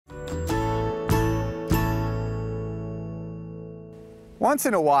Once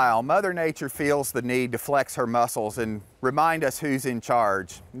in a while, Mother Nature feels the need to flex her muscles and remind us who's in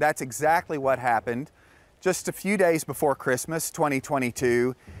charge. That's exactly what happened just a few days before Christmas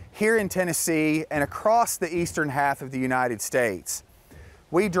 2022 here in Tennessee and across the eastern half of the United States.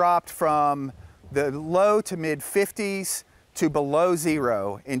 We dropped from the low to mid 50s to below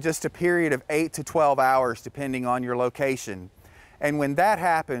zero in just a period of 8 to 12 hours depending on your location. And when that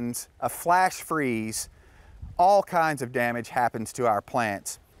happens, a flash freeze, all kinds of damage happens to our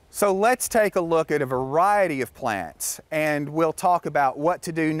plants. So let's take a look at a variety of plants, and we'll talk about what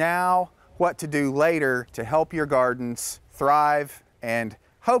to do now, what to do later to help your gardens thrive and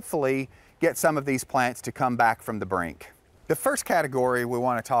hopefully get some of these plants to come back from the brink. The first category we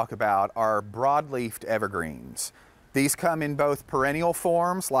want to talk about are broadleafed evergreens. These come in both perennial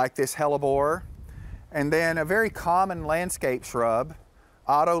forms like this hellebore, and then a very common landscape shrub,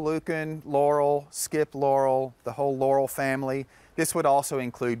 autoleucon, laurel, skip laurel, the whole laurel family. This would also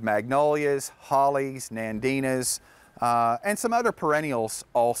include magnolias, hollies, nandinas, and some other perennials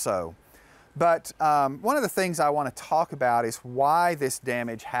also. But one of the things I want to talk about is why this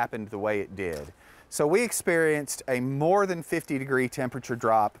damage happened the way it did. So we experienced a more than 50-degree temperature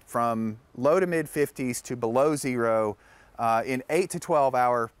drop from low to mid 50s to below zero in 8 to 12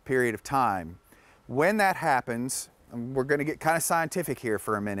 hour period of time. When that happens, and we're going to get kind of scientific here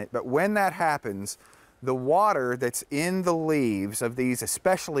for a minute, but when that happens, the water that's in the leaves of these,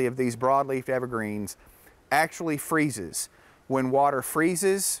 especially of these broadleaf evergreens, actually freezes. When water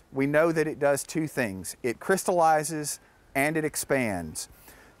freezes, we know that it does two things. It crystallizes and it expands.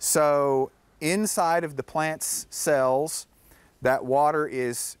 So inside of the plant's cells, that water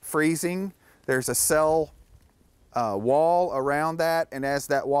is freezing. There's a cell wall around that, and as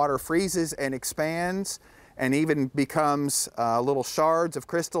that water freezes and expands and even becomes little shards of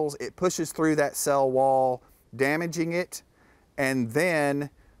crystals, it pushes through that cell wall, damaging it. And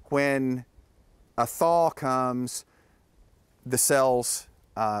then when a thaw comes, the cells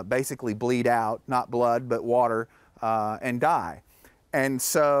basically bleed out, not blood, but water, and die. And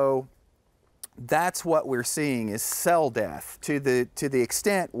so that's what we're seeing is cell death to the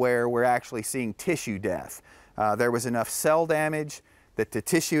extent where we're actually seeing tissue death. There was enough cell damage that the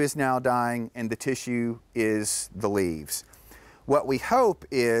tissue is now dying, and the tissue is the leaves. What we hope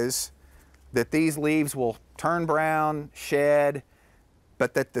is that these leaves will turn brown, shed,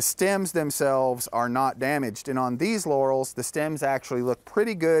 but that the stems themselves are not damaged. And on these laurels, the stems actually look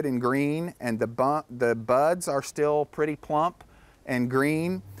pretty good and green, and the buds are still pretty plump and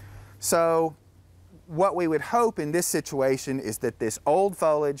green. So what we would hope in this situation is that this old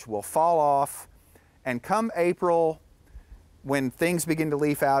foliage will fall off, and come April, when things begin to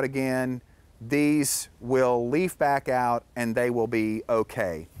leaf out again, these will leaf back out and they will be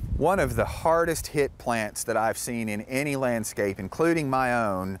okay. One of the hardest hit plants that I've seen in any landscape, including my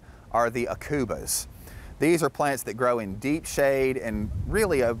own, are the aucubas. These are plants that grow in deep shade and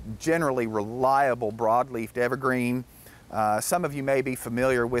really a generally reliable broadleafed evergreen. Some of you may be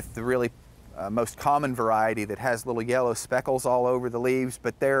familiar with the really most common variety that has little yellow speckles all over the leaves,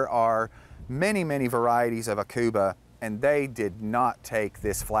 but there are many, many varieties of aucuba, and they did not take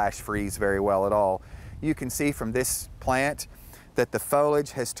this flash freeze very well at all. You can see from this plant that the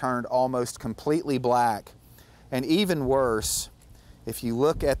foliage has turned almost completely black. And even worse, if you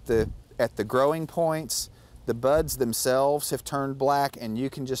look at the growing points, the buds themselves have turned black, and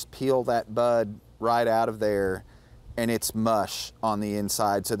you can just peel that bud right out of there and it's mush on the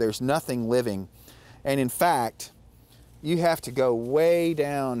inside, so there's nothing living. And in fact, you have to go way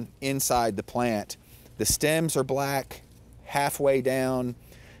down inside the plant. The stems are black halfway down.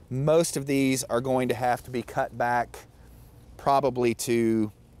 Most of these are going to have to be cut back probably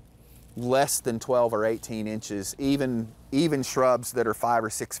to less than 12 or 18 inches. Even shrubs that are 5 or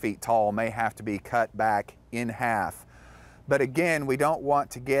 6 feet tall may have to be cut back in half. But again, we don't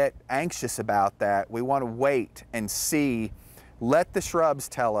want to get anxious about that. We want to wait and see. Let the shrubs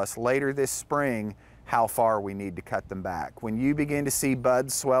tell us later this spring how far we need to cut them back. When you begin to see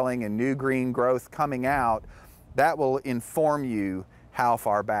buds swelling and new green growth coming out, that will inform you how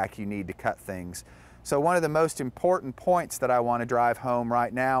far back you need to cut things. So one of the most important points that I want to drive home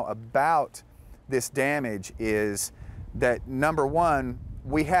right now about this damage is that, number one,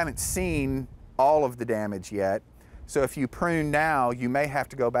 we haven't seen all of the damage yet. So if you prune now, you may have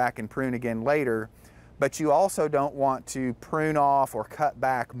to go back and prune again later. But you also don't want to prune off or cut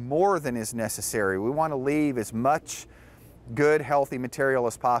back more than is necessary. We want to leave as much good, healthy material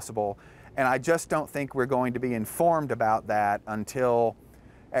as possible. And I just don't think we're going to be informed about that until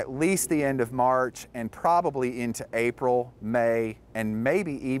at least the end of March and probably into April, May, and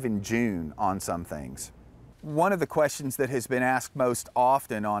maybe even June on some things. One of the questions that has been asked most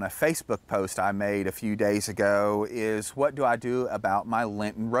often on a Facebook post I made a few days ago is, what do I do about my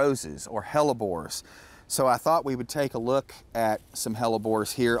Lenten roses or hellebores? So I thought we would take a look at some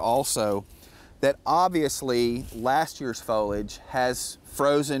hellebores here also that obviously last year's foliage has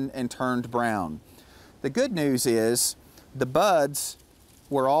frozen and turned brown. The good news is the buds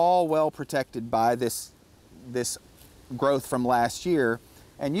were all well protected by this growth from last year.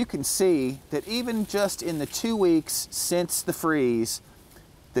 And you can see that even just in the 2 weeks since the freeze,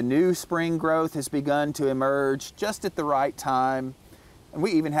 the new spring growth has begun to emerge just at the right time. And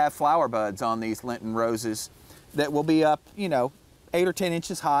we even have flower buds on these Lenten roses that will be up, 8 or 10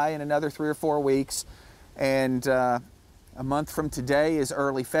 inches high in another 3 or 4 weeks. And a month from today is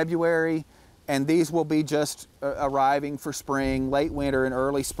early February, and these will be just arriving for spring, late winter and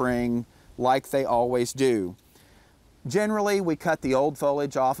early spring, like they always do. Generally, we cut the old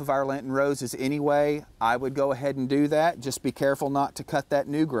foliage off of our Lenten roses anyway. I would go ahead and do that. Just be careful not to cut that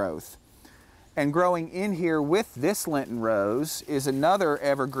new growth. And growing in here with this Lenten rose is another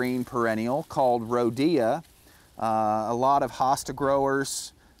evergreen perennial called rhodea. A lot of hosta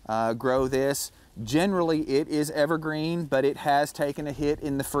growers grow this. Generally, it is evergreen, but it has taken a hit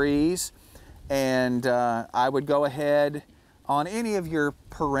in the freeze. And I would go ahead on any of your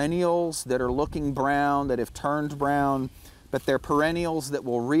perennials that are looking brown, that have turned brown, but they're perennials that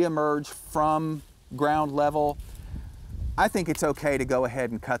will reemerge from ground level. I think it's okay to go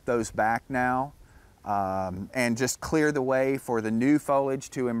ahead and cut those back now and just clear the way for the new foliage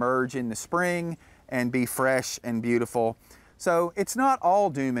to emerge in the spring and be fresh and beautiful. So it's not all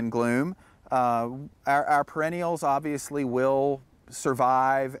doom and gloom. Our perennials obviously will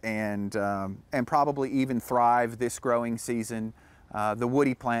survive and probably even thrive this growing season. The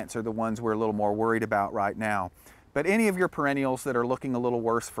woody plants are the ones we're a little more worried about right now. But any of your perennials that are looking a little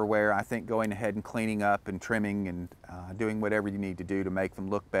worse for wear, I think going ahead and cleaning up and trimming and doing whatever you need to do to make them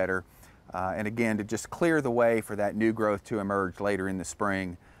look better. And again, to just clear the way for that new growth to emerge later in the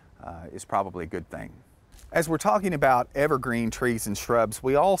spring is probably a good thing. As we're talking about evergreen trees and shrubs,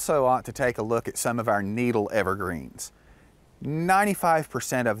 we also ought to take a look at some of our needle evergreens.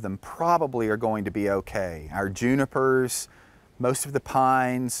 95% of them probably are going to be okay. Our junipers, most of the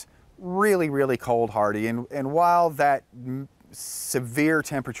pines, really, really cold hardy. And while that severe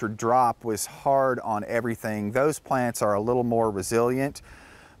temperature drop was hard on everything, those plants are a little more resilient.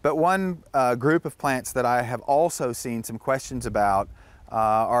 But one group of plants that I have also seen some questions about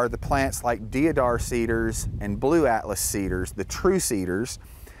are the plants like deodar cedars and blue atlas cedars, the true cedars,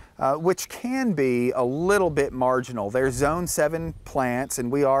 which can be a little bit marginal. They're Zone 7 plants,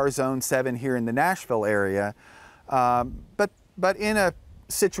 and we are Zone 7 here in the Nashville area. But in a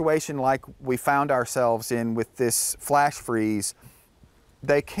situation like we found ourselves in with this flash freeze,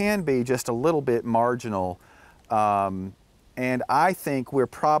 they can be just a little bit marginal. And I think we're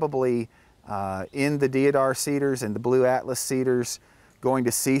probably in the deodar cedars and the blue atlas cedars going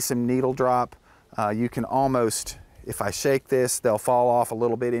to see some needle drop. You can almost, if I shake this, they'll fall off a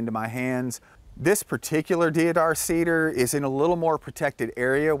little bit into my hands. This particular deodar cedar is in a little more protected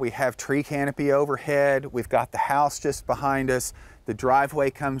area. We have tree canopy overhead. We've got the house just behind us. The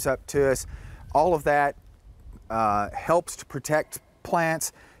driveway comes up to us. All of that helps to protect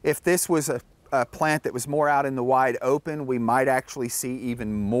plants. If this was a plant that was more out in the wide open, we might actually see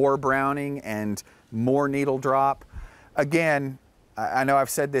even more browning and more needle drop. Again, I know I've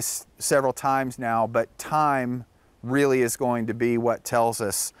said this several times now, but time really is going to be what tells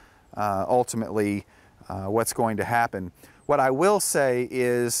us ultimately what's going to happen. What I will say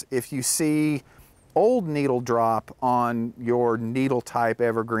is, if you see old needle drop on your needle type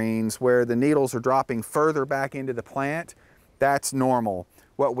evergreens where the needles are dropping further back into the plant, that's normal.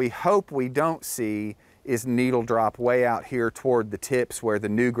 What we hope we don't see is needle drop way out here toward the tips where the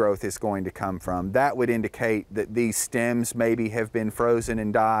new growth is going to come from. That would indicate that these stems maybe have been frozen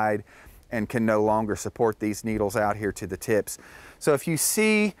and died and can no longer support these needles out here to the tips. So if you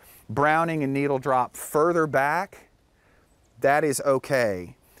see browning and needle drop further back, that is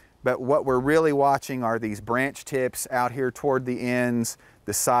okay. But what we're really watching are these branch tips out here toward the ends,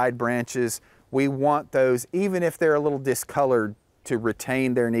 the side branches. We want those, even if they're a little discolored, to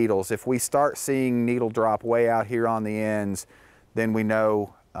retain their needles. If we start seeing needle drop way out here on the ends, then we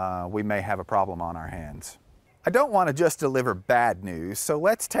know we may have a problem on our hands. I don't want to just deliver bad news, so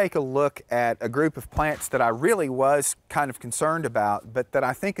let's take a look at a group of plants that I really was kind of concerned about, but that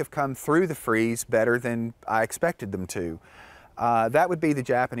I think have come through the freeze better than I expected them to. That would be the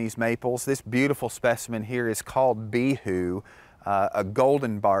Japanese maples. This beautiful specimen here is called Bihu, a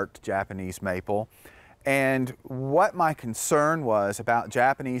golden-barked Japanese maple. And what my concern was about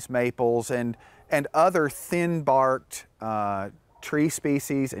Japanese maples and and other thin-barked tree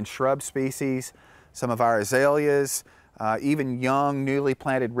species and shrub species, some of our azaleas, even young, newly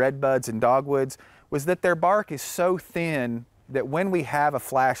planted redbuds and dogwoods, was that their bark is so thin that when we have a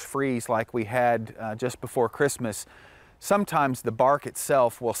flash freeze like we had just before Christmas, sometimes the bark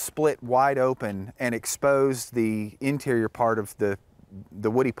itself will split wide open and expose the interior part of the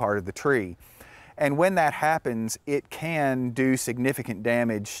woody part of the tree. And when that happens, it can do significant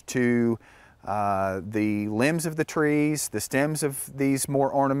damage to the limbs of the trees, the stems of these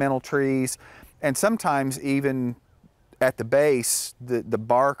more ornamental trees, and sometimes even at the base, the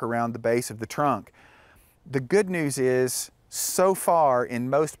bark around the base of the trunk. The good news is, so far in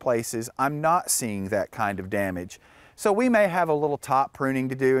most places, I'm not seeing that kind of damage. So we may have a little top pruning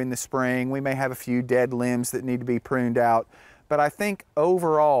to do in the spring. We may have a few dead limbs that need to be pruned out. But I think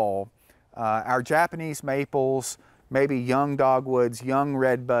overall, our Japanese maples, maybe young dogwoods, young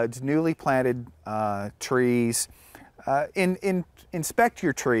redbuds, newly planted trees, inspect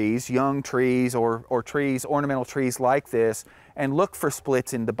your trees, young trees or trees, ornamental trees like this, and look for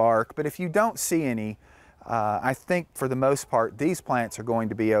splits in the bark. But if you don't see any, I think for the most part, these plants are going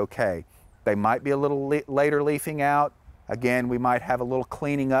to be okay. They might be a little later leafing out. Again, we might have a little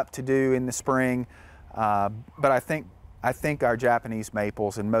cleaning up to do in the spring. But I think our Japanese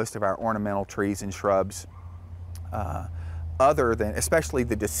maples and most of our ornamental trees and shrubs, other than, especially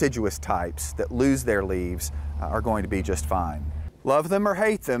the deciduous types that lose their leaves, are going to be just fine. Love them or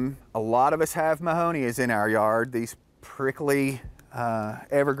hate them, a lot of us have mahonias in our yard, these prickly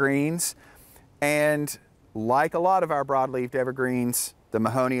evergreens. And like a lot of our broadleaved evergreens, the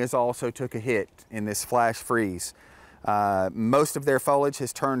mahonias also took a hit in this flash freeze. Most of their foliage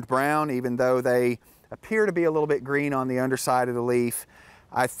has turned brown, even though they appear to be a little bit green on the underside of the leaf.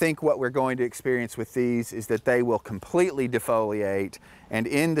 I think what we're going to experience with these is that they will completely defoliate, and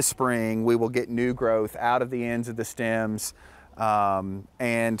in the spring we will get new growth out of the ends of the stems,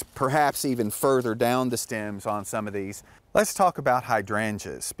 and perhaps even further down the stems on some of these. Let's talk about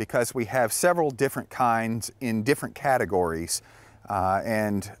hydrangeas, because we have several different kinds in different categories.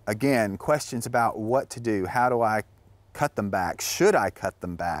 And again, questions about what to do. How do I cut them back? Should I cut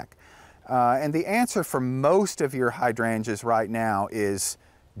them back? And the answer for most of your hydrangeas right now is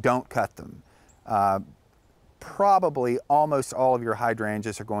don't cut them. Probably almost all of your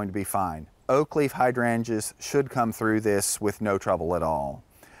hydrangeas are going to be fine. Oak leaf hydrangeas should come through this with no trouble at all.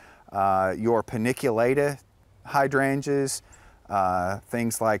 Your paniculata hydrangeas,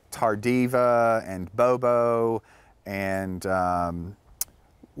 things like tardiva and bobo and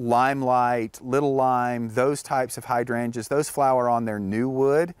limelight, little lime, those types of hydrangeas, those flower on their new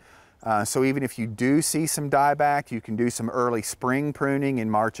wood. So even if you do see some dieback, you can do some early spring pruning in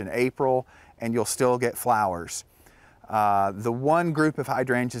March and April, and you'll still get flowers. The one group of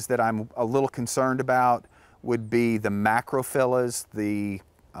hydrangeas that I'm a little concerned about would be the macrophyllus, the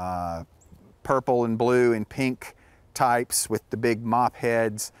purple and blue and pink types with the big mop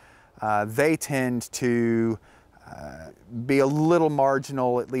heads. They tend to be a little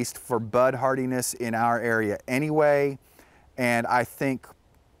marginal, at least for bud hardiness in our area anyway. And I think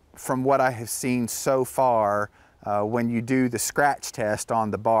from what I have seen so far, when you do the scratch test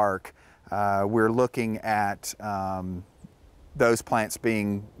on the bark, we're looking at those plants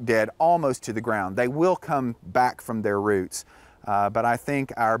being dead almost to the ground. They will come back from their roots, but I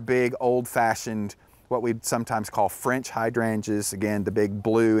think our big old-fashioned, what we'd sometimes call French hydrangeas, again, the big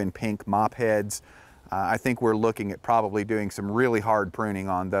blue and pink mop heads, I think we're looking at probably doing some really hard pruning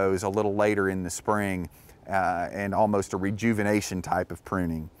on those a little later in the spring, and almost a rejuvenation type of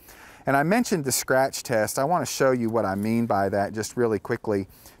pruning. And I mentioned the scratch test. I want to show you what I mean by that just really quickly.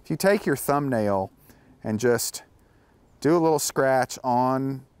 If you take your thumbnail and just do a little scratch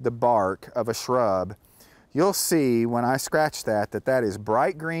on the bark of a shrub, you'll see when I scratch that that is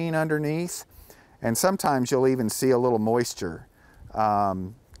bright green underneath, and sometimes you'll even see a little moisture.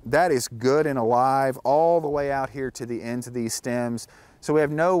 That is good and alive all the way out here to the ends of these stems. So we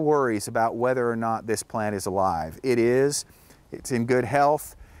have no worries about whether or not this plant is alive. It is. It's in good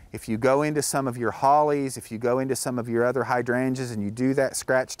health. If you go into some of your hollies, if you go into some of your other hydrangeas and you do that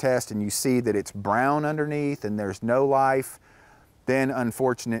scratch test and you see that it's brown underneath and there's no life, then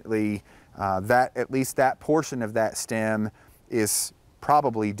unfortunately at least that portion of that stem is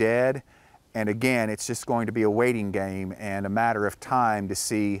probably dead. And again, it's just going to be a waiting game and a matter of time to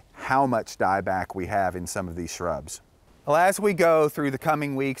see how much dieback we have in some of these shrubs. Well, as we go through the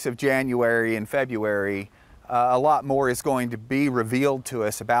coming weeks of January and February, a lot more is going to be revealed to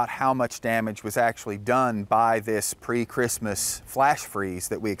us about how much damage was actually done by this pre-Christmas flash freeze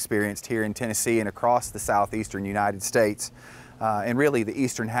that we experienced here in Tennessee and across the southeastern United States, and really the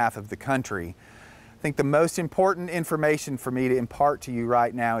eastern half of the country. I think the most important information for me to impart to you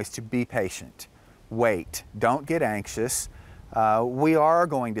right now is to be patient. Wait. Don't get anxious. We are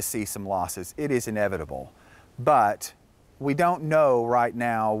going to see some losses. It is inevitable. But we don't know right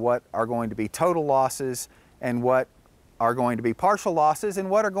now what are going to be total losses and what are going to be partial losses and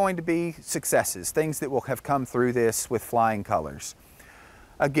what are going to be successes, things that will have come through this with flying colors.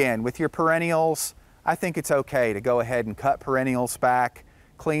 Again, with your perennials, I think it's okay to go ahead and cut perennials back,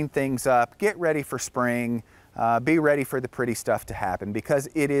 clean things up, get ready for spring, be ready for the pretty stuff to happen, because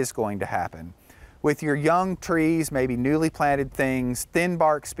it is going to happen. With your young trees, maybe newly planted things, thin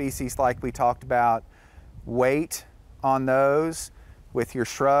bark species like we talked about, wait on those. With your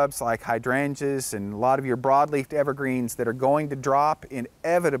shrubs like hydrangeas and a lot of your broadleaf evergreens that are going to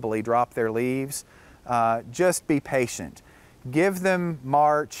inevitably drop their leaves, just be patient. Give them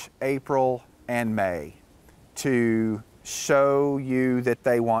March, April, and May to show you that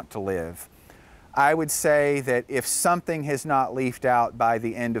they want to live. I would say that if something has not leafed out by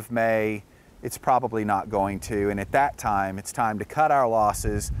the end of May, it's probably not going to, and at that time, it's time to cut our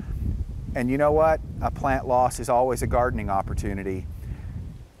losses. And you know what? A plant loss is always a gardening opportunity.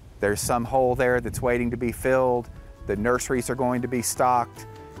 There's some hole there that's waiting to be filled. The nurseries are going to be stocked,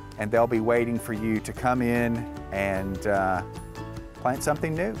 and they'll be waiting for you to come in and plant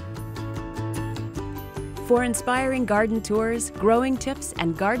something new. For inspiring garden tours, growing tips,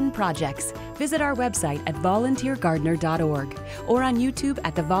 and garden projects, visit our website at volunteergardener.org or on YouTube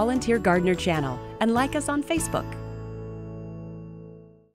at the Volunteer Gardener channel, and like us on Facebook.